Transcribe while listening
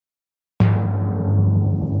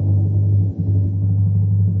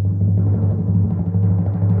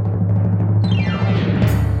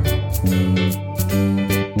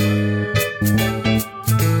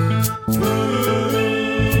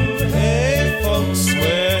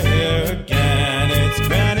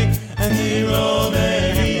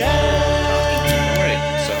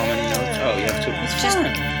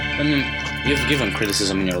You've given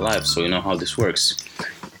criticism in your life, so you know how this works.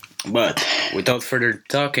 But without further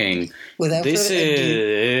talking, this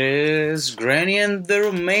is Granny and the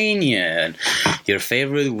Romanian, your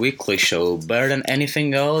favorite weekly show, better than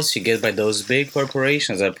anything else you get by those big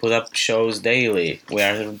corporations that put up shows daily. We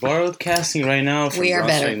are broadcasting right now from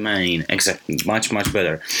Brunswick, Maine. Exactly, much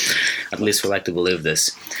better. At least we like to believe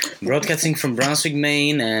this. Broadcasting from Brunswick,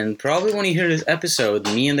 Maine, and probably when you hear this episode,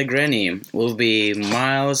 me and the Granny will be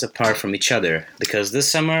miles apart from each other, because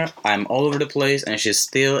this summer I'm all over the place and she's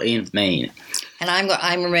still in Maine. And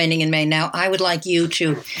I'm remaining in Maine. Now, I would like you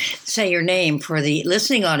to say your name for the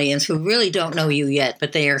listening audience who really don't know you yet,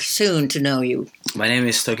 but they are soon to know you. My name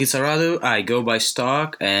is Stokica Radu. I go by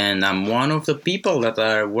Stock, and I'm one of the people that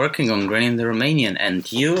are working on Granny and the Romanian.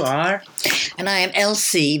 And you are? And I am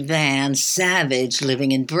Elsie Van Savage,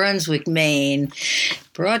 living in Brunswick, Maine,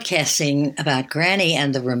 broadcasting about Granny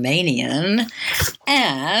and the Romanian.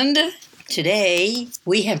 And today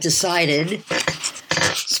we have decided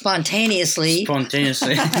spontaneously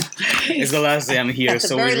it's the last day I'm here,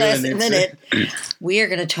 so we really need minute, we are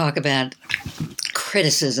going to talk about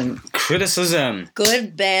criticism.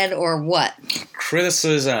 Good, bad, or what?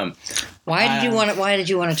 Criticism. Why did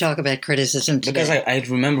you want to talk about criticism today? Because I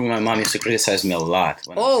remember my mom used to criticize me a lot.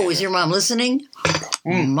 Is your mom listening?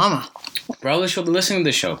 Mama. Probably she'll be listening to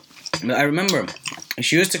the show. But I remember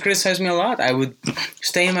she used to criticize me a lot. I would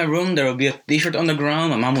stay in my room, there would be a t-shirt on the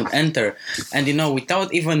ground, my mom would enter, and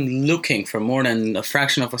without even looking for more than a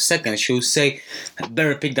fraction of a second, she would say,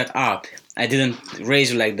 better pick that up. I didn't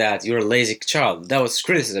raise you like that, you're a lazy child. That was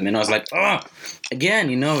criticism, and I was like, again,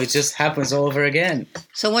 it just happens all over again.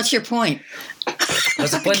 So what's your point?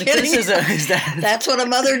 What's the point of criticism? Is that that's what a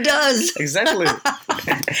mother does. Exactly.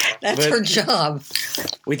 That's her job.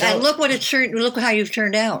 And look how you've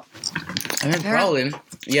turned out. I mean, probably.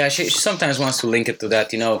 Yeah, she sometimes wants to link it to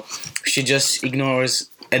that, She just ignores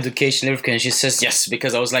education and everything. She says, yes,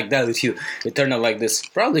 because I was like that with you. You turned out like this.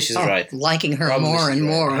 Probably she's right. Liking her more and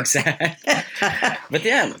more. Exactly.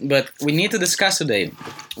 But we need to discuss today,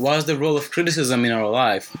 what's the role of criticism in our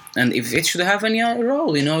life? And if it should have any other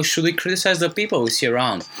role, should we criticize the people we see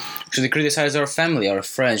around? Should we criticize our family, our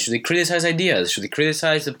friends? Should we criticize ideas? Should we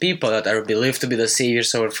criticize the people that are believed to be the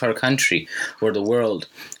saviors of our country or the world?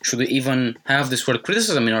 Should we even have this word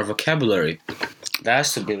criticism in our vocabulary? That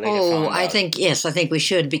has to be later I think we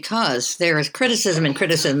should, because there is criticism and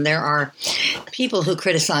criticism. There are people who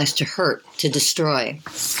criticize to hurt, to destroy.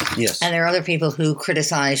 Yes. And there are other people who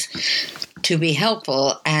criticize to be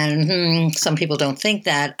helpful, and some people don't think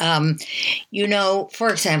that. For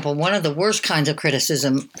example, one of the worst kinds of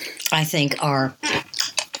criticism, I think, are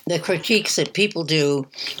the critiques that people do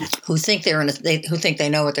who think who think they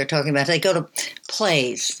know what they're talking about. They go to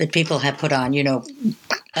plays that people have put on,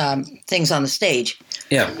 things on the stage.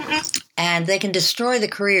 Yeah. And they can destroy the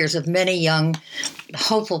careers of many young,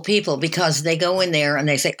 hopeful people because they go in there and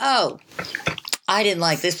they say, I didn't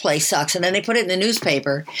like this play, sucks. And then they put it in the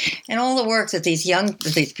newspaper. And all the work that these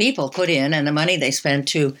people put in and the money they spend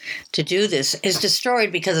to do this is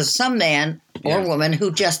destroyed because of some man or woman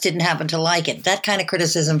who just didn't happen to like it. That kind of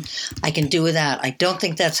criticism I can do without. I don't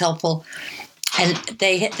think that's helpful. And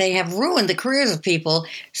they have ruined the careers of people.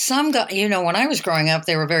 Some when I was growing up,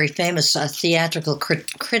 there were very famous theatrical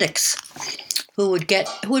critics who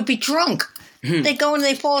would be drunk. They'd go and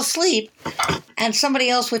they'd fall asleep, and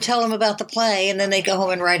somebody else would tell them about the play, and then they'd go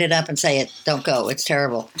home and write it up and say, don't go, it's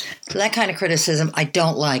terrible. So that kind of criticism I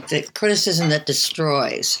don't like, the criticism that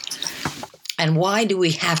destroys. And why do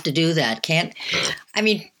we have to do that?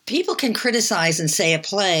 People can criticize and say a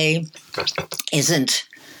play isn't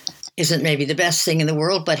maybe the best thing in the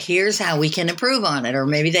world, but here's how we can improve on it. Or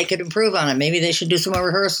maybe they could improve on it. Maybe they should do some more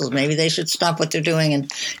rehearsals. Maybe they should stop what they're doing and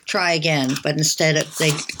try again. But instead,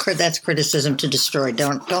 that's criticism to destroy.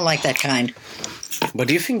 Don't like that kind. But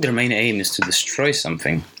do you think their main aim is to destroy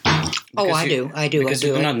something? I do. Because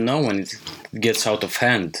you do not know when it gets out of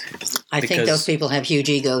hand. I think those people have huge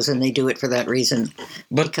egos and they do it for that reason.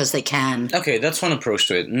 Because they can. Okay, that's one approach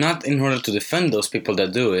to it. Not in order to defend those people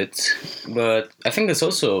that do it, but I think it's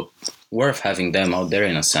also worth having them out there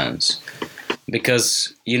in a sense.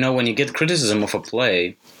 Because, when you get criticism of a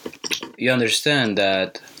play, you understand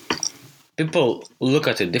that people look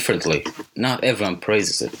at it differently. Not everyone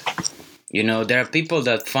praises it. There are people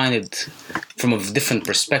that find it from a different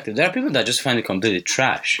perspective. There are people that just find it completely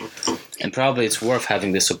trash. And probably it's worth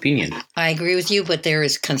having this opinion. I agree with you, but there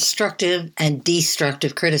is constructive and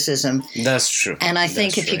destructive criticism. That's true. And I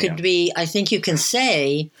think I think you can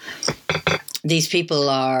say these people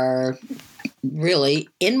are really,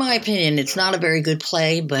 in my opinion, it's not a very good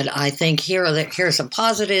play, but I think here are some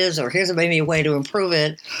positives, or here's maybe a way to improve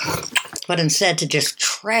it. but instead to just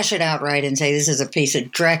trash it outright and say this is a piece of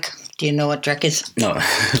dreck. Do you know what dreck is? No.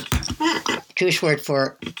 Jewish word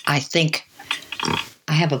for, I think,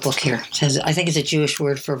 I have a book here. It says, I think it's a Jewish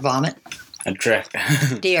word for vomit. A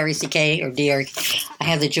dreck. D-R-E-C-K or D-R. I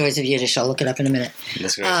have the joys of Yiddish. I'll look it up in a minute.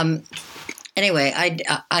 That's great. Anyway,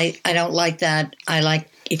 I don't like that. I like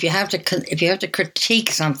if you have to critique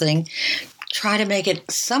something, try to make it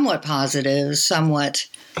somewhat positive, somewhat.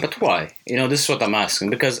 But why? This is what I'm asking,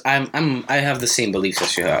 because I have the same beliefs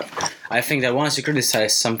as you have. I think that once you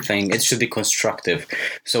criticize something, it should be constructive,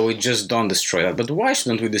 so we just don't destroy that. But why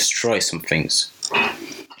shouldn't we destroy some things?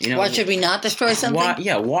 Why should we not destroy something?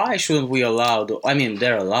 Why shouldn't we allow...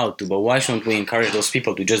 they're allowed to, but why shouldn't we encourage those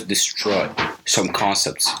people to just destroy some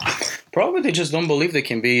concepts? Probably they just don't believe they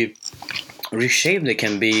can be reshaped, they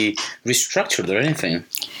can be restructured or anything.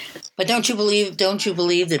 But don't you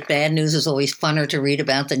believe that bad news is always funner to read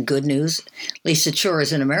about than good news? At least it sure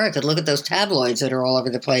is in America. Look at those tabloids that are all over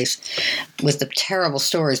the place with the terrible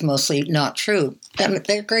stories, mostly not true.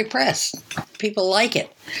 They're great press. People like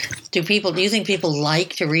it. Do you think people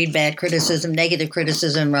like to read bad criticism, negative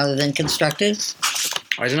criticism, rather than constructive?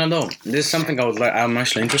 I do not know. This is something I'm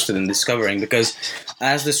actually interested in discovering, because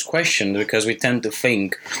I ask this question because we tend to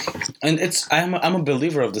think, and I'm a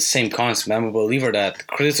believer of the same concept. I'm a believer that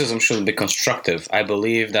criticism shouldn't be constructive. I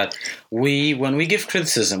believe that when we give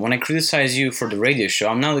criticism, when I criticize you for the radio show,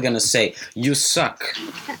 I'm not going to say you suck.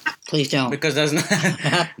 Please don't. Because that's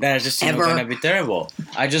not, that's just going to be terrible.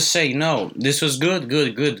 I just say, no, this was good,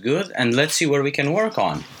 and let's see where we can work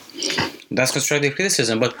on. That's constructive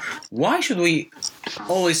criticism. But why should we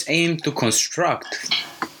always aim to construct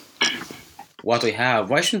what we have?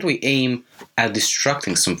 Why shouldn't we aim at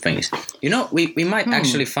destructing some things? We might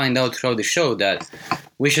actually find out throughout the show that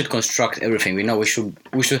we should construct everything. We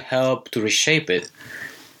should help to reshape it.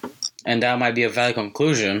 And that might be a valid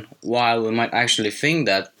conclusion, while we might actually think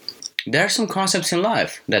that there are some concepts in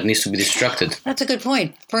life that needs to be destructed. That's a good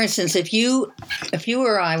point. For instance, if you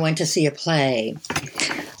or I went to see a play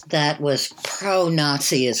that was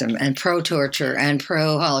pro-Nazism and pro-torture and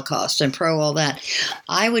pro-Holocaust and pro all that,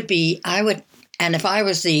 and if I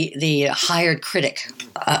was the hired critic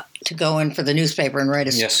to go in for the newspaper and write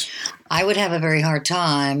I would have a very hard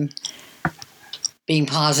time being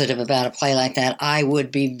positive about a play like that. I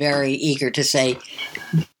would be very eager to say,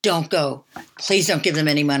 don't go. Please don't give them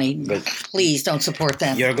any money. But please don't support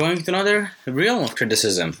them. You're going to another realm of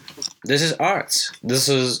criticism. This is arts. This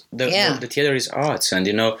is the theater is arts, and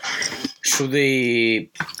should they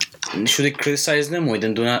criticize them when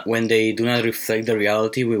they do not reflect the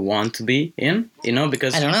reality we want to be in?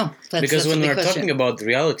 Because I don't know. Because when we're talking about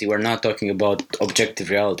reality, we're not talking about objective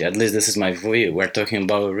reality. At least this is my view. We're talking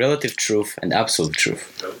about relative truth and absolute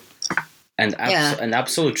truth. And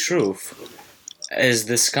absolute truth is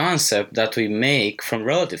this concept that we make from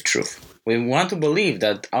relative truth. We want to believe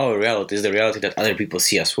that our reality is the reality that other people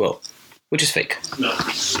see as well, which is fake.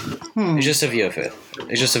 It's just a view of it.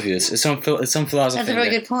 It's just a view. It's some philosophy. That's a very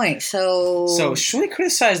good point. So should we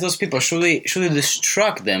criticize those people? Should we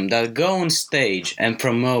destruct them that go on stage and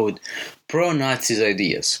promote pro-Nazi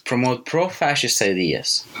ideas, promote pro-fascist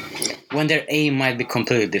ideas, when their aim might be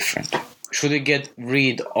completely different? Should we get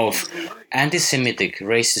rid of anti-Semitic,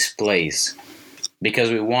 racist plays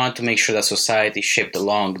because we want to make sure that society is shaped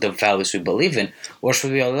along the values we believe in, or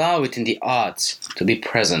should we allow it in the arts to be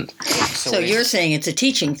present? So you're saying it's a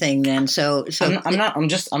teaching thing, then? I'm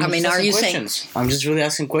just really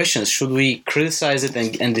asking questions. Should we criticize it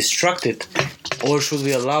and destruct it, or should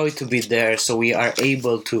we allow it to be there so we are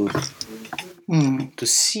able to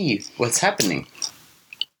see what's happening?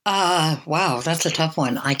 Wow, that's a tough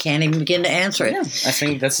one. I can't even begin to answer it. Yeah, I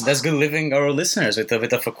think that's good leaving our listeners with a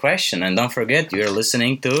bit of a question. And don't forget, you're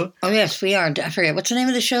listening to... Oh, yes, we are. I forget. What's the name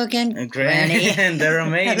of the show again? Granny and the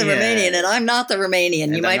Romanian. The Romanian, and I'm not the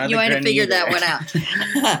Romanian. You might have figured that one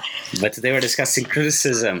out. But today we're discussing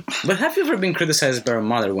criticism. But have you ever been criticized by your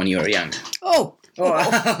mother when you were young? Oh,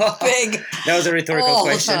 big. That was a rhetorical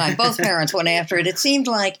question. All the time. Both parents went after it. It seemed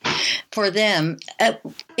like for them,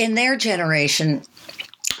 in their generation...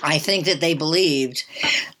 I think that they believed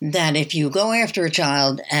that if you go after a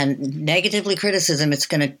child and negatively criticism, it's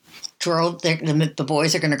going to grow. The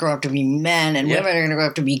boys are going to grow up to be men, and women are going to grow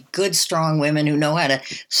up to be good, strong women who know how to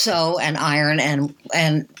sew and iron and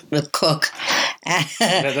cook and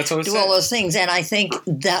do all those things. And I think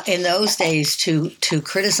that in those days, to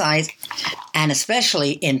criticize, and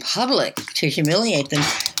especially in public, to humiliate them,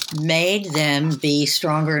 made them be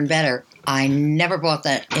stronger and better. I never bought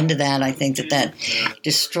into that. I think that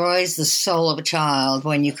destroys the soul of a child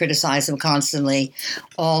when you criticize them constantly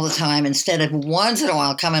all the time instead of once in a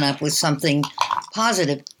while coming up with something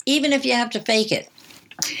positive, even if you have to fake it.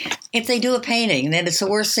 If they do a painting, then it's the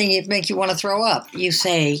worst thing. It makes you want to throw up. You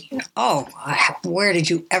say, oh, where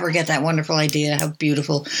did you ever get that wonderful idea? How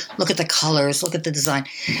beautiful. Look at the colors. Look at the design.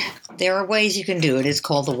 There are ways you can do it. It's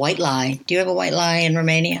called the white lie. Do you have a white lie in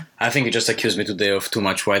Romania? I think you just accused me today of too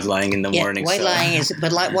much white lying in the morning. White lying is,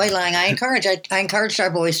 but white lying I encourage. I encouraged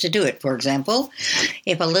our boys to do it. For example,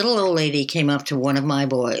 if a little old lady came up to one of my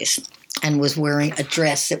boys and was wearing a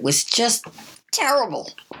dress that was just terrible,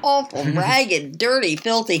 awful, ragged, dirty,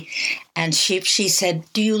 filthy. And she said,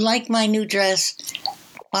 do you like my new dress?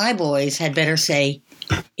 My boys had better say,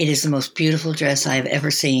 it is the most beautiful dress I have ever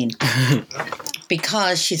seen.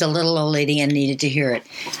 Because she's a little old lady and needed to hear it.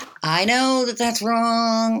 I know that that's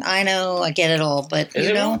wrong. I know, I get it all. But,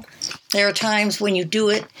 you know, there are times when you do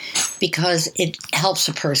it because it helps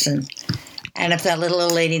a person. And if that little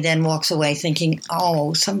old lady then walks away thinking,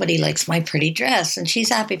 oh, somebody likes my pretty dress, and she's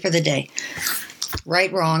happy for the day.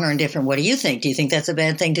 Right, wrong, or indifferent, what do you think? Do you think that's a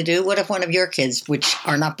bad thing to do? What if one of your kids, which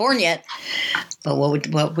are not born yet, but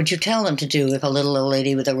what would you tell them to do if a little old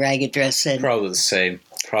lady with a ragged dress said? Probably the same.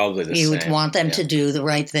 You would want them to do the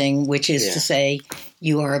right thing, which is to say,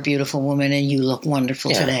 you are a beautiful woman and you look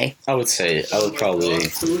wonderful today. I would probably,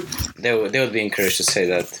 they would be encouraged to say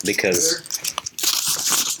that because,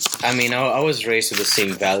 I mean, I was raised with the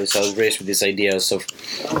same values. I was raised with these ideas of,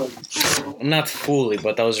 not fully,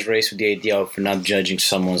 but I was raised with the idea of not judging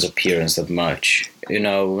someone's appearance that much. You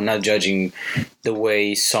know, not judging the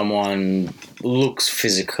way someone looks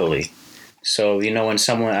physically. So, you know, when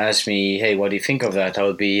someone asks me, hey, what do you think of that? I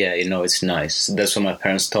would be, yeah, you know, it's nice. That's what my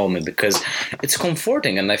parents told me because it's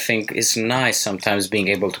comforting. And I think it's nice sometimes being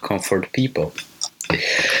able to comfort people.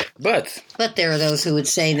 But there are those who would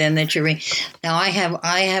say then that you're... Now, I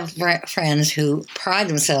have friends who pride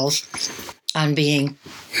themselves on being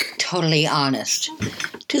totally honest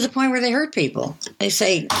to the point where they hurt people. They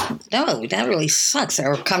say, no, that really sucks.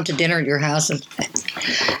 Or come to dinner at your house and,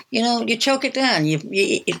 you know, you choke it down. You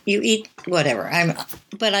eat whatever.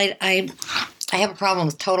 But I have a problem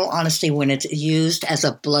with total honesty when it's used as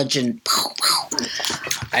a bludgeon.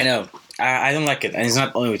 I know. I don't like it. And it's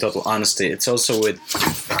not only with total honesty. It's also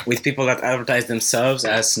with people that advertise themselves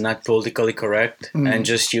as not politically correct and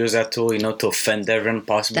just use that tool, you know, to offend everyone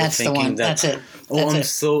possible. That's thinking the one. That, That's it. I'm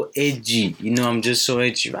so edgy. You know, I'm just so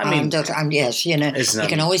edgy. I mean, yes, you know, you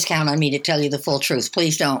can always count on me to tell you the full truth.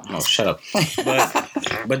 Please don't. No, shut up.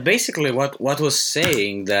 But basically, what was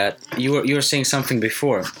saying that you were saying something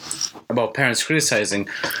before about parents criticizing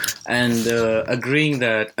and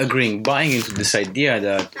buying into this idea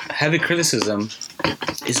that heavy criticism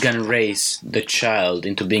is going to raise the child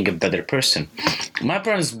into being a better person. My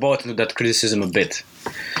parents bought into that criticism a bit.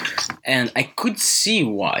 And I could see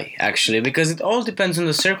why, actually, because it all depends on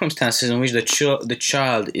the circumstances in which the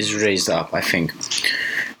child is raised up, I think.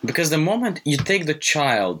 Because the moment you take the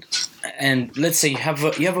child and let's say you have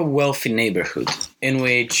a wealthy neighborhood in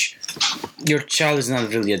which your child is not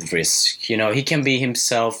really at risk. You know, he can be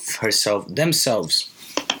himself, herself, themselves.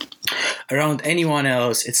 Around anyone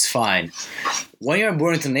else, it's fine. When you're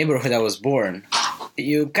born into the neighborhood I was born,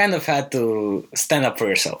 you kind of had to stand up for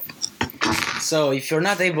yourself. So if you're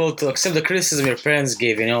not able to accept the criticism your parents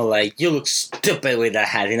gave, you know, like, you look stupid with that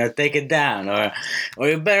hat, you know, take it down. Or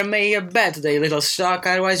you better make your bed today, little shock,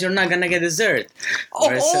 otherwise you're not going to get dessert.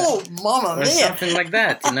 Mama mia. Or something like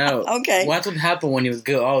that, you know. Okay. What would happen when you would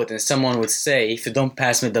go out and someone would say, if you don't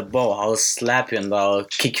pass me the ball, I'll slap you and I'll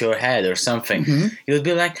kick your head or something. Mm-hmm. You would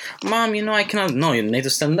be like, Mom, you know, I cannot. No, you need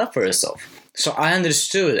to stand up for yourself. So I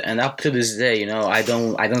understood, and up to this day, you know, I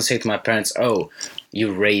don't say to my parents, oh,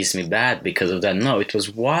 you raised me bad because of that. No, it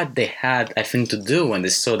was what they had, I think, to do when they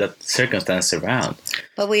saw that circumstance around.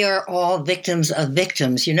 But we are all victims of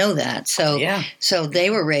victims, you know that. So yeah. So they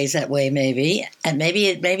were raised that way, maybe, and maybe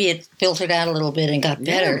it filtered out a little bit and got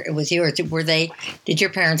better with yours. Did your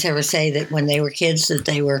parents ever say that when they were kids that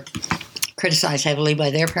they were criticized heavily by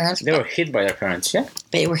their parents? They were hit by their parents, yeah.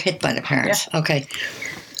 They were hit by the parents, okay.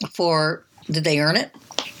 Did they earn it?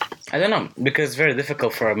 I don't know, because it's very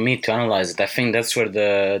difficult for me to analyze it. I think that's where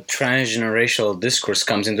the transgenerational discourse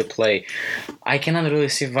comes into play. I cannot really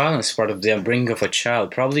see violence part of the upbringing of a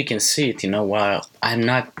child. Probably can see it, you know, while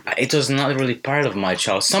it was not really part of my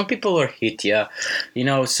child. Some people were hit, yeah. You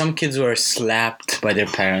know, some kids were slapped by their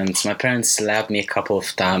parents. My parents slapped me a couple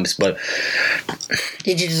of times, but...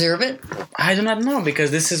 Did you deserve it? I do not know,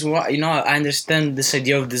 because this is what, you know, I understand this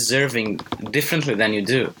idea of deserving differently than you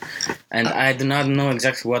do. And I do not know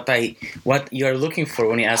exactly what I what you're looking for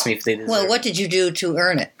when you ask me if they deserve. Well, what did you do to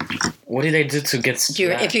earn it? What did I do to get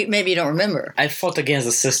slapped? Maybe you don't remember. I fought against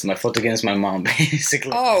the system. I fought against my mom,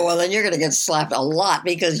 basically. Oh, well, then you're going to get slapped a lot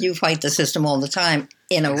because you fight the system all the time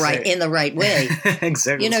in the right way.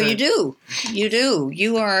 Exactly. You do. You do.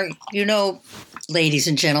 You are, ladies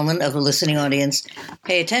and gentlemen of the listening audience,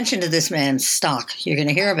 pay attention to this man's stock. You're going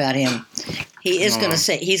to hear about him. He is going to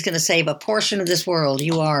say he's going to save a portion of this world.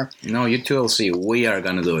 You are. No, you two will see. We are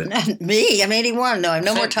going to do it. Me? I'm 81. No, I have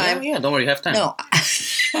no more time. Yeah, don't worry. You have time. No.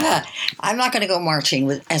 I'm not going to go marching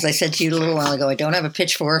with, as I said to you a little while ago, I don't have a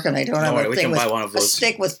pitchfook and I don't have a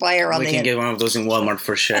stick with fire on the end. We can get one of those in Walmart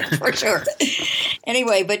for sure. For sure.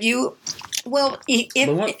 Anyway, but what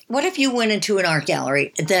if you went into an art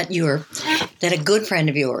gallery that a good friend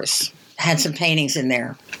of yours had some paintings in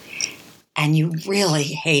there and you really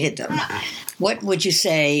hated them? What would you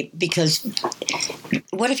say? Because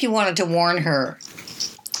what if you wanted to warn her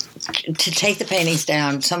to take the paintings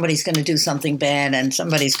down? Somebody's going to do something bad, and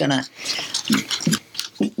somebody's going to.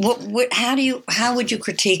 How would you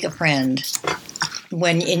critique a friend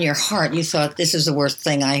when in your heart you thought this is the worst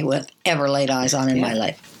thing I have ever laid eyes on in my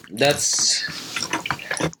life? That's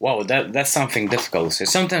something difficult. So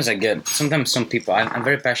sometimes some people, I'm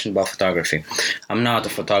very passionate about photography. I'm not a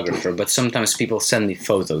photographer, but sometimes people send me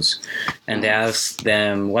photos and they ask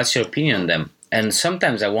them, what's your opinion on them? And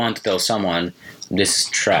sometimes I want to tell someone, this is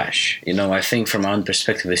trash. I think from my own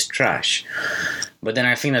perspective, it's trash. But then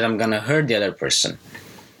I think that I'm going to hurt the other person.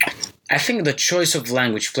 I think the choice of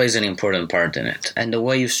language plays an important part in it, and the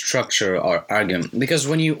way you structure our argument. Because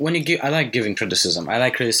when you give, I like giving criticism. I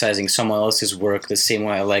like criticizing someone else's work the same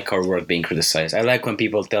way I like our work being criticized. I like when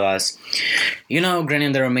people tell us,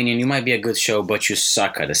 Romanian the Romanian, you might be a good show, but you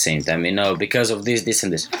suck at the same time, because of this, this,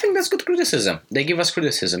 and this. I think that's good criticism. They give us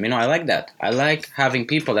criticism. I like that. I like having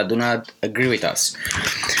people that do not agree with us.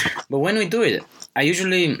 But when we do it,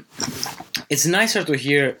 it's nicer to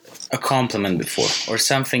hear a compliment before, or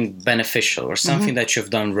something beneficial, or something that you've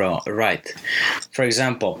done right. For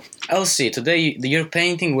example, Elsie, today your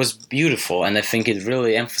painting was beautiful, and I think it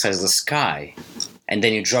really emphasized the sky. And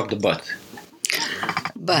then you drop the but.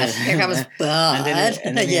 But here comes but.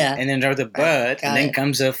 And then drop the but, and then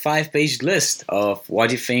comes a 5-page list of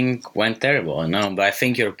what you think went terrible. But I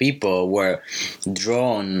think your people were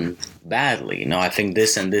drawn badly. I think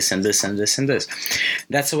this and this and this and this and this.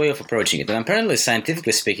 That's a way of approaching it. And apparently,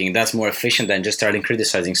 scientifically speaking, that's more efficient than just starting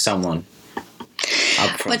criticizing someone.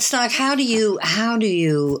 But Stock, how do you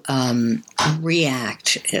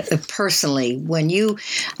react personally when you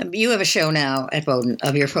have a show now at Bowdoin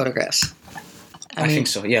of your photographs? I think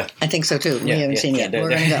so, yeah. I think so, too. We haven't seen it yet. We're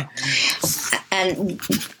going to go. And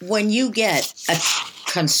when you get a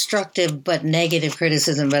constructive but negative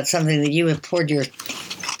criticism about something that you have poured your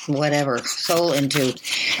soul into,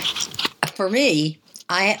 for me,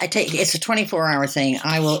 I take it's a 24-hour thing.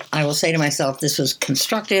 I will say to myself, this was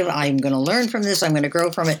constructive. I'm going to learn from this. I'm going to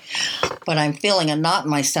grow from it. But I'm feeling a knot in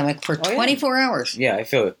my stomach for 24 hours. Yeah, I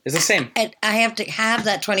feel it. It's the same. And I have to have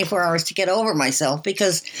that 24 hours to get over myself,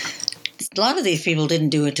 because a lot of these people didn't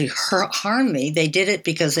do it to harm me. They did it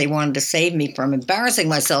because they wanted to save me from embarrassing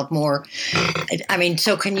myself more.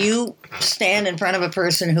 So can you stand in front of a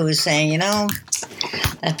person who is saying,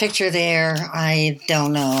 that picture there, I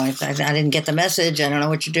don't know. I didn't get the message. I don't know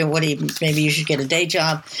what you're doing. Maybe you should get a day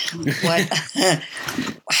job.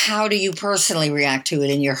 How do you personally react to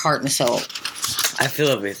it in your heart and soul? I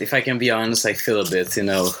feel a bit. If I can be honest, I feel a bit,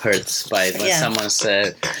 hurt by it when someone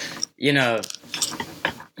said,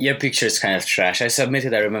 your picture is kind of trash. I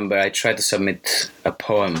remember I tried to submit a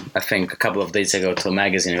poem, I think, a couple of days ago to a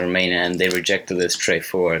magazine in Romania, and they rejected it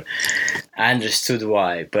straightforward. I understood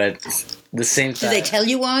why, but the same time... Did they tell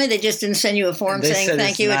you why? They just didn't send you a form saying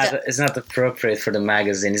thank you? It's not appropriate for the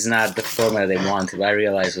magazine. It's not the format they wanted. I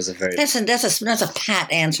realized it was a very... That's a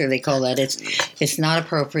pat answer, they call that. It's not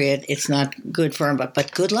appropriate. It's not good for them,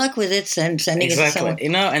 but good luck with it, sending it to someone.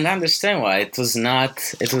 And I understand why. It was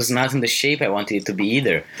not in the shape I wanted it to be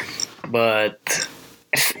either. But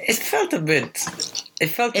it felt a bit...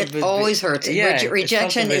 It always hurts. Yeah,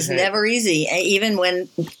 rejection is never easy, even when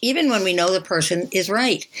we know the person is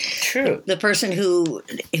right. True. The person who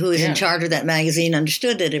is in charge of that magazine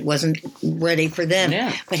understood that it wasn't ready for them.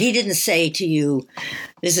 Yeah. But he didn't say to you,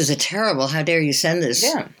 "This is a terrible. How dare you send this?"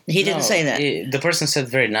 Yeah. He didn't say that. The person said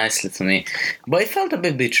very nicely to me, but it felt a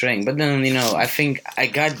bit betraying. But then I think I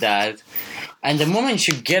got that. And the moment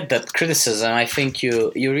you get that criticism, I think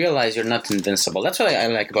you realize you're not invincible. That's what I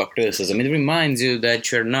like about criticism. It reminds you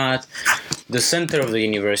that you're not the center of the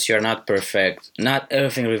universe. You're not perfect. Not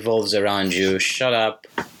everything revolves around you. Shut up.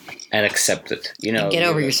 and accept it. And get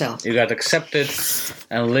over yourself. You got to accept it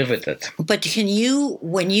and live with it. But can you,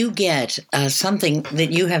 when you get something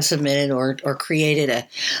that you have submitted or created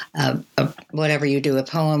a whatever you do, a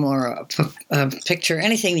poem or a picture,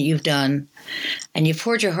 anything that you've done, and you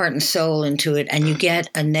poured your heart and soul into it, and you get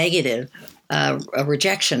a negative, a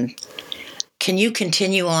rejection, can you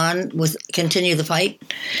continue the fight?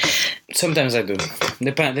 Sometimes I do.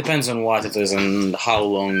 Depends on what it is and how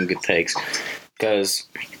long it takes. Because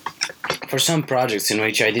for some projects in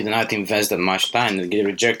which I did not invest that much time and get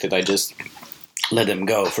rejected, I just let them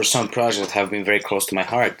go. For some projects that have been very close to my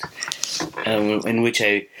heart, in which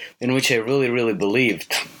I really, really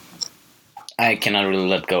believed, I cannot really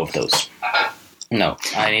let go of those. No,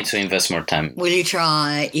 I need to invest more time. Will you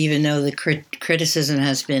try, even though the criticism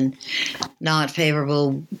has been not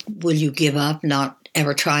favorable, will you give up, not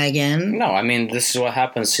ever try again? No, I mean, this is what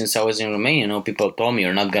happened since I was in Romania. People told me,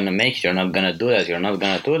 you're not going to make it, you're not going to do that, you're not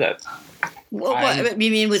going to do that. What,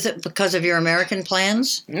 you mean, was it because of your American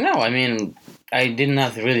plans? No, I mean, I did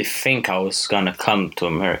not really think I was going to come to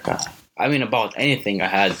America. I mean, about anything, I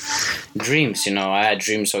had dreams, I had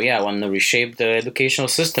dreams. So, I want to reshape the educational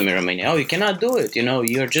system in Romania. Oh, you cannot do it,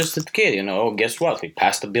 you're just a kid, Oh, guess what? We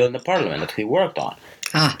passed a bill in the parliament that we worked on.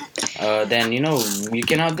 Then, you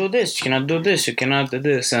cannot do this, you cannot do this, you cannot do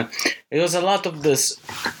this. It was a lot of this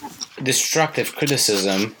destructive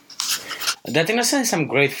criticism that, in a sense, I'm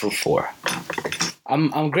grateful for.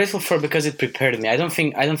 I'm grateful for because it prepared me. I don't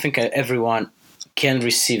think everyone can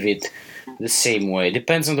receive it the same way. It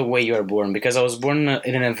depends on the way you are born, because I was born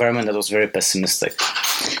in an environment that was very pessimistic.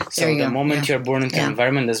 So the moment you're born into an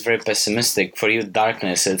environment that's very pessimistic, for you,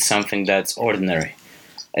 darkness is something that's ordinary.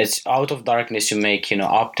 It's out of darkness you make,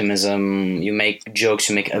 optimism, you make jokes,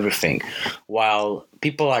 you make everything. While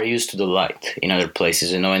people are used to the light in other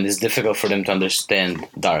places, and it's difficult for them to understand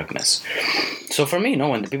darkness. So for me,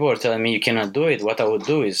 when the people are telling me you cannot do it, what I would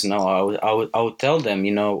do is, I would tell them,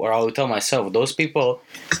 or I would tell myself, those people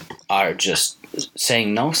are just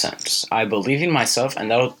saying nonsense. I believe in myself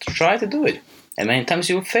and I will try to do it. And many times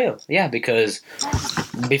you will fail. Yeah, because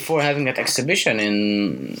before having that exhibition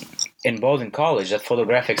in Baldwin College, that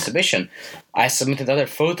photograph exhibition, I submitted other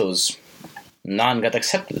photos. None got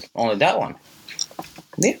accepted. Only that one.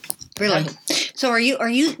 Yeah. Really? So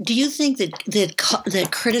do you think that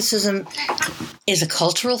criticism is a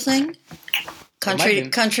cultural thing? Country to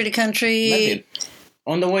country? Maybe.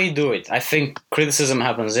 On the way you do it. I think criticism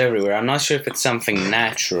happens everywhere. I'm not sure if it's something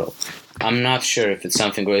natural. I'm not sure if it's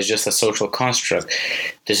something where it's just a social construct.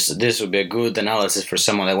 This would be a good analysis for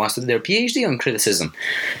someone that wants to do their PhD on criticism.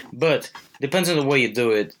 But depends on the way you do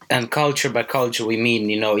it. And culture by culture, we mean,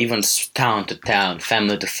 even town to town,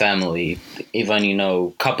 family to family,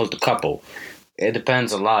 even, couple to couple. It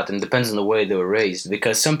depends a lot, and depends on the way they were raised.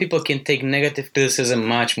 Because some people can take negative criticism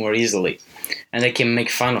much more easily, and they can make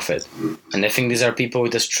fun of it. And I think these are people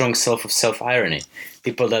with a strong self-irony,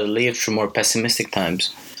 people that live through more pessimistic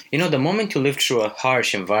times. The moment you live through a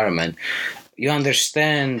harsh environment, you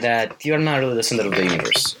understand that you're not really the center of the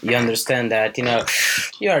universe. You understand that,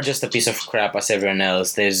 you are just a piece of crap as everyone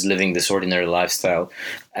else that is living this ordinary lifestyle.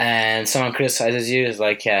 And someone criticizes you, it's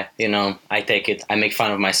like, I take it, I make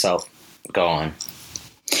fun of myself. Go on.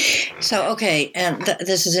 So, okay, and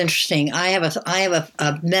this is interesting. I have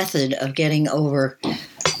a method of getting over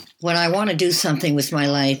when I want to do something with my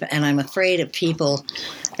life, and I'm afraid of people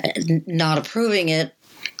not approving it.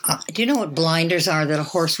 Do you know what blinders are that a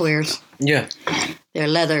horse wears? Yeah. They're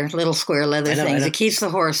little square leather things. It keeps the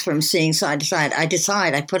horse from seeing side to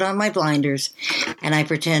side. I put on my blinders, and I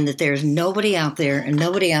pretend that there's nobody out there and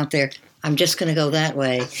nobody out there. I'm just going to go that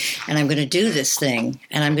way, and I'm going to do this thing,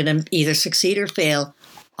 and I'm going to either succeed or fail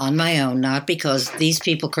on my own, not because these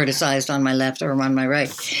people criticized on my left or on my right.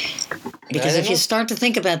 Because if you start to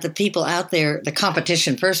think about the people out there, the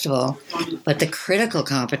competition, first of all, but the critical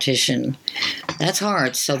competition, that's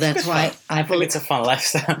hard. So that's why I think it's a fun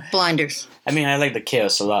lifestyle. Blinders. I mean, I like the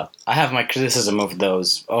chaos a lot. I have my criticism of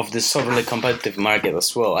this overly competitive market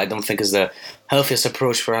as well. I don't think it's the healthiest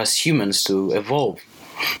approach for us humans to evolve.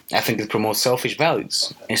 I think it promotes selfish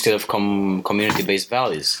values instead of community-based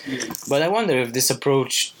values. But I wonder if this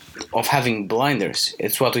approach of having blinders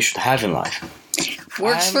is what we should have in life.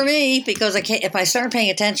 Works for me, because if I start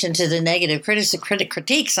paying attention to the negative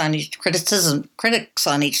critics on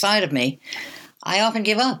each side of me, I often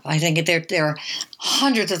give up. I think there are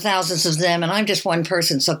hundreds of thousands of them, and I'm just one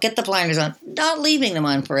person. So get the blinders on, not leaving them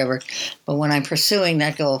on forever. But when I'm pursuing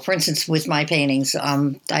that goal, for instance, with my paintings,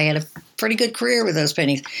 I had a pretty good career with those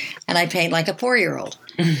paintings, and I paint like a 4-year-old.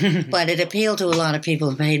 But it appealed to a lot of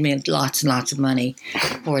people who paid me lots and lots of money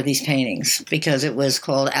for these paintings because it was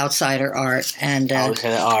called outsider art. And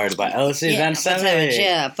outsider art by Elsie Van Savage.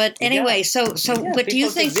 Yeah, but anyway, but do you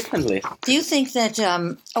think that?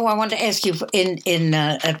 I wanted to ask you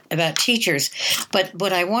about teachers, but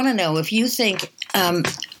what I want to know if you think.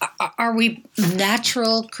 Are we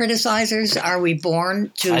natural criticizers? Are we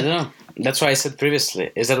born to? I don't know. That's why I said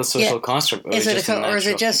previously. Is that a social construct, or is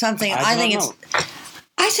it just something? I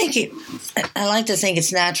like to think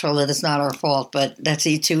it's natural, that it's not our fault, but that's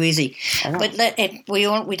too easy. But we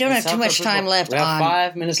don't have too much time left. We have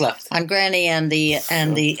 5 minutes left on Granny and the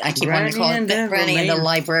I keep wanting to call it Granny and the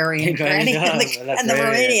librarian, Granny and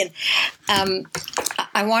the Romanian.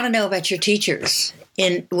 I want to know about your teachers.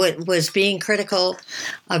 Was being critical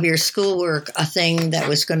of your schoolwork a thing that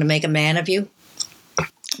was going to make a man of you?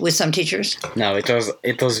 With some teachers? No, it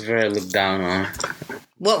was very looked down on.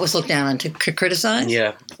 What was looked down on? To criticize?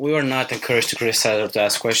 Yeah, we were not encouraged to criticize or to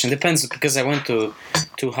ask questions. Depends, because I went to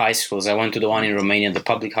 2 high schools. I went to the one in Romania, the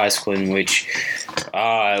public high school, in which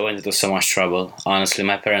I went into so much trouble. Honestly,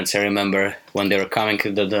 my parents, I remember when they were coming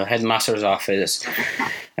to the headmaster's office,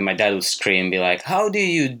 and my dad would scream, be like, "How do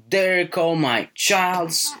you dare call my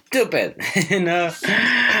child stupid?"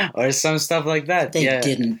 Or some stuff like that. They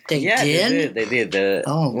didn't. They did? They did.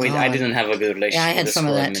 I didn't have a good relationship I had with the some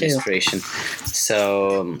school of that administration. Too.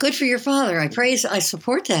 So good for your father. I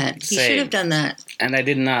support that. He should have done that. And I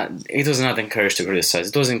did not. It was not encouraged to criticize.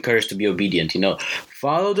 It was encouraged to be obedient.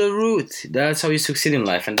 Follow the route. That's how you succeed in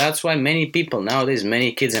life. And that's why many people nowadays,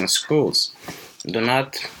 many kids in schools, do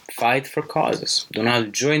not fight for causes. Do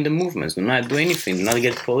not join the movements. Do not do anything. Do not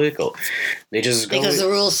get political. They just go because the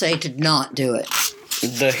rules say to not do it.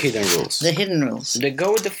 The hidden rules. The hidden rules. They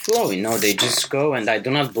go with the flow, They just go, and I do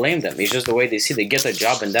not blame them. It's just the way they see. They get a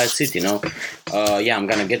job, and that's it, I'm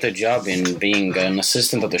gonna get a job in being an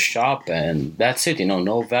assistant at the shop, and that's it,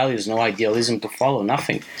 No values, no idealism to follow,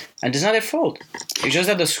 nothing. And it's not their fault. It's just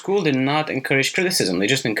that the school did not encourage criticism. They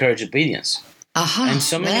just encourage obedience. And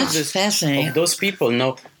so many of those people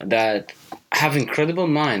know that have incredible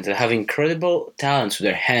minds, that have incredible talents with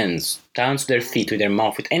their hands, talents with their feet, with their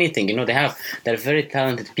mouth, with anything. They're very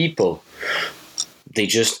talented people. They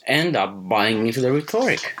just end up buying into the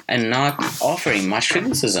rhetoric and not offering much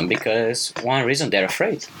criticism because, one reason, they're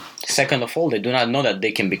afraid. Second of all, they do not know that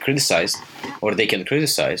they can be criticized or they can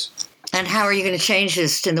criticize. And how are you going to change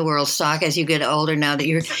this in the world, Stock, as you get older now that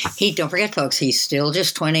don't forget, folks, he's still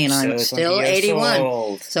just 20 and I'm still 81.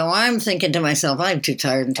 Old. So I'm thinking to myself, I'm too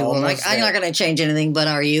tired and too old. I'm not going to change anything, but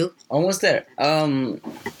are you? Almost there.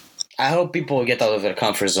 I hope people get out of their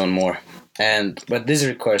comfort zone more. But this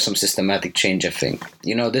requires some systematic change, I think.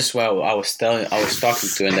 This is what I was talking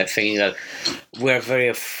to, and I think that we're very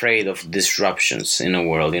afraid of disruptions in the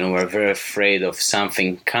world. We're very afraid of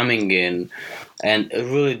something coming in and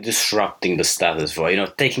really disrupting the status quo,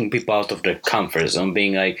 taking people out of their comfort zone,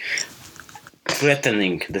 being like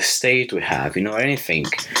threatening the state we have, or anything.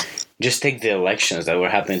 Just take the elections that were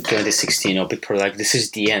happening in 2016. People are like, this is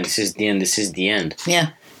the end, this is the end, this is the end. Yeah.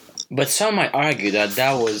 But some might argue that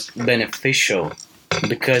was beneficial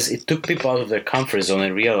because it took people out of their comfort zone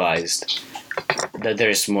and realized that there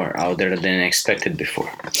is more out there than expected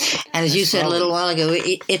before. And as you said a little while ago,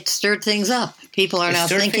 it stirred things up. People are now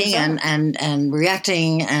thinking and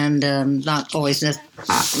reacting, and not always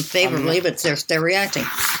favorably, but they're reacting.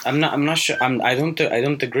 I'm not sure. I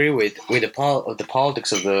don't agree with the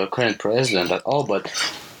politics of the current president at all. But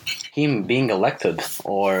him being elected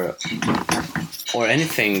or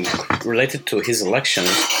anything related to his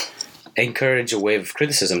elections encourage a wave of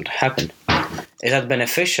criticism to happen. Is that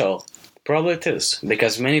beneficial? Probably it is,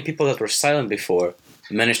 because many people that were silent before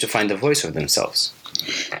managed to find a voice of themselves.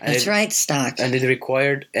 That's right, Stock. And it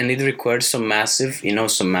required some massive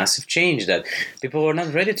change that people were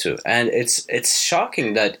not ready to. And it's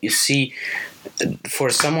shocking that you see,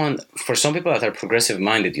 for some people that are progressive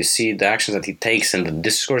minded, you see the actions that he takes and the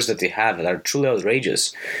discourse that they have that are truly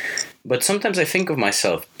outrageous. But sometimes I think of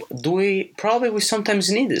myself, we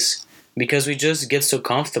sometimes need this. Because we just get so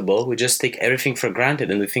comfortable, we just take everything for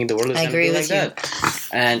granted, and we think the world is going to be like that.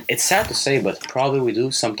 And it's sad to say, but probably we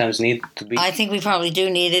do sometimes need to be. I think we probably do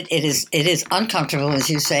need it. It is uncomfortable, as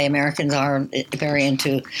you say. Americans are very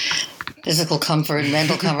into physical comfort,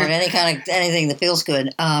 mental comfort, anything that feels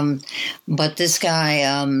good. But this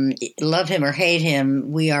guy, love him or hate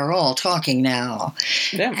him, we are all talking now,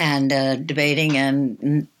 and debating,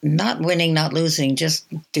 and not winning, not losing, just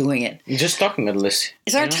doing it. Just talking at least.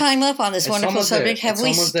 Is our time up on this wonderful subject? It's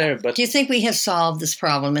almost there, but do you think we have solved this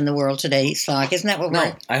problem in the world today, Slock? Isn't that what we're?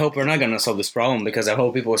 No, I hope we're not going to solve this problem because I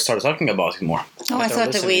hope people will start talking about it more. Oh, I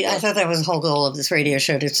thought that was the whole goal of this radio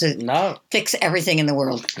show, to fix everything in the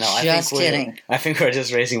world. No, just kidding. I think we're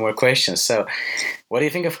just raising more questions. So, what do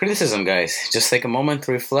you think of criticism, guys? Just take a moment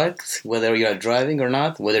to reflect, whether you're driving or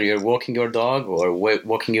not, whether you're walking your dog or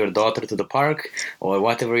walking your daughter to the park, or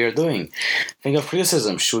whatever you're doing. Think of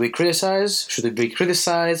criticism. Should we criticize? Should we be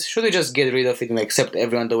criticized? Should we just get rid of it and accept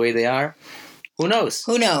everyone the way they are? Who knows?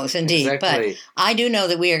 Who knows, indeed. Exactly. But I do know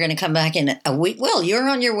that we are going to come back in a week. Well, you're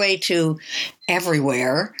on your way to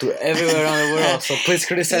everywhere. To everywhere around the world. So please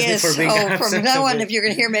criticize me for being absent. From now on, if you're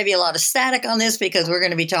going to hear maybe a lot of static on this, because we're going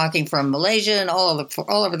to be talking from Malaysia and all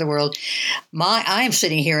over the world. I am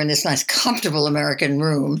sitting here in this nice, comfortable American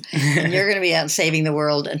room, and you're going to be out saving the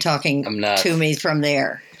world and talking to me from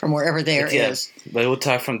there, from wherever there is. But we'll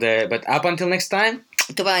talk from there. But up until next time.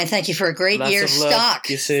 Goodbye, and thank you for a great year, love, Stock.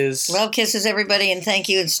 Kisses. Love, kisses, everybody, and thank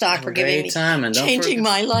you, and Stock, for giving me changing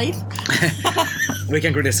my life. We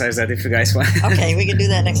can criticize that if you guys want. Okay, we can do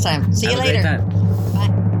that next time. See you later. Bye.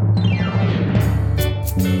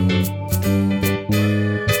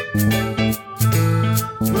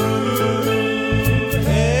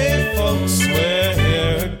 Hey, folks, we're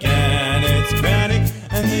here again. It's Granny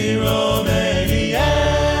and the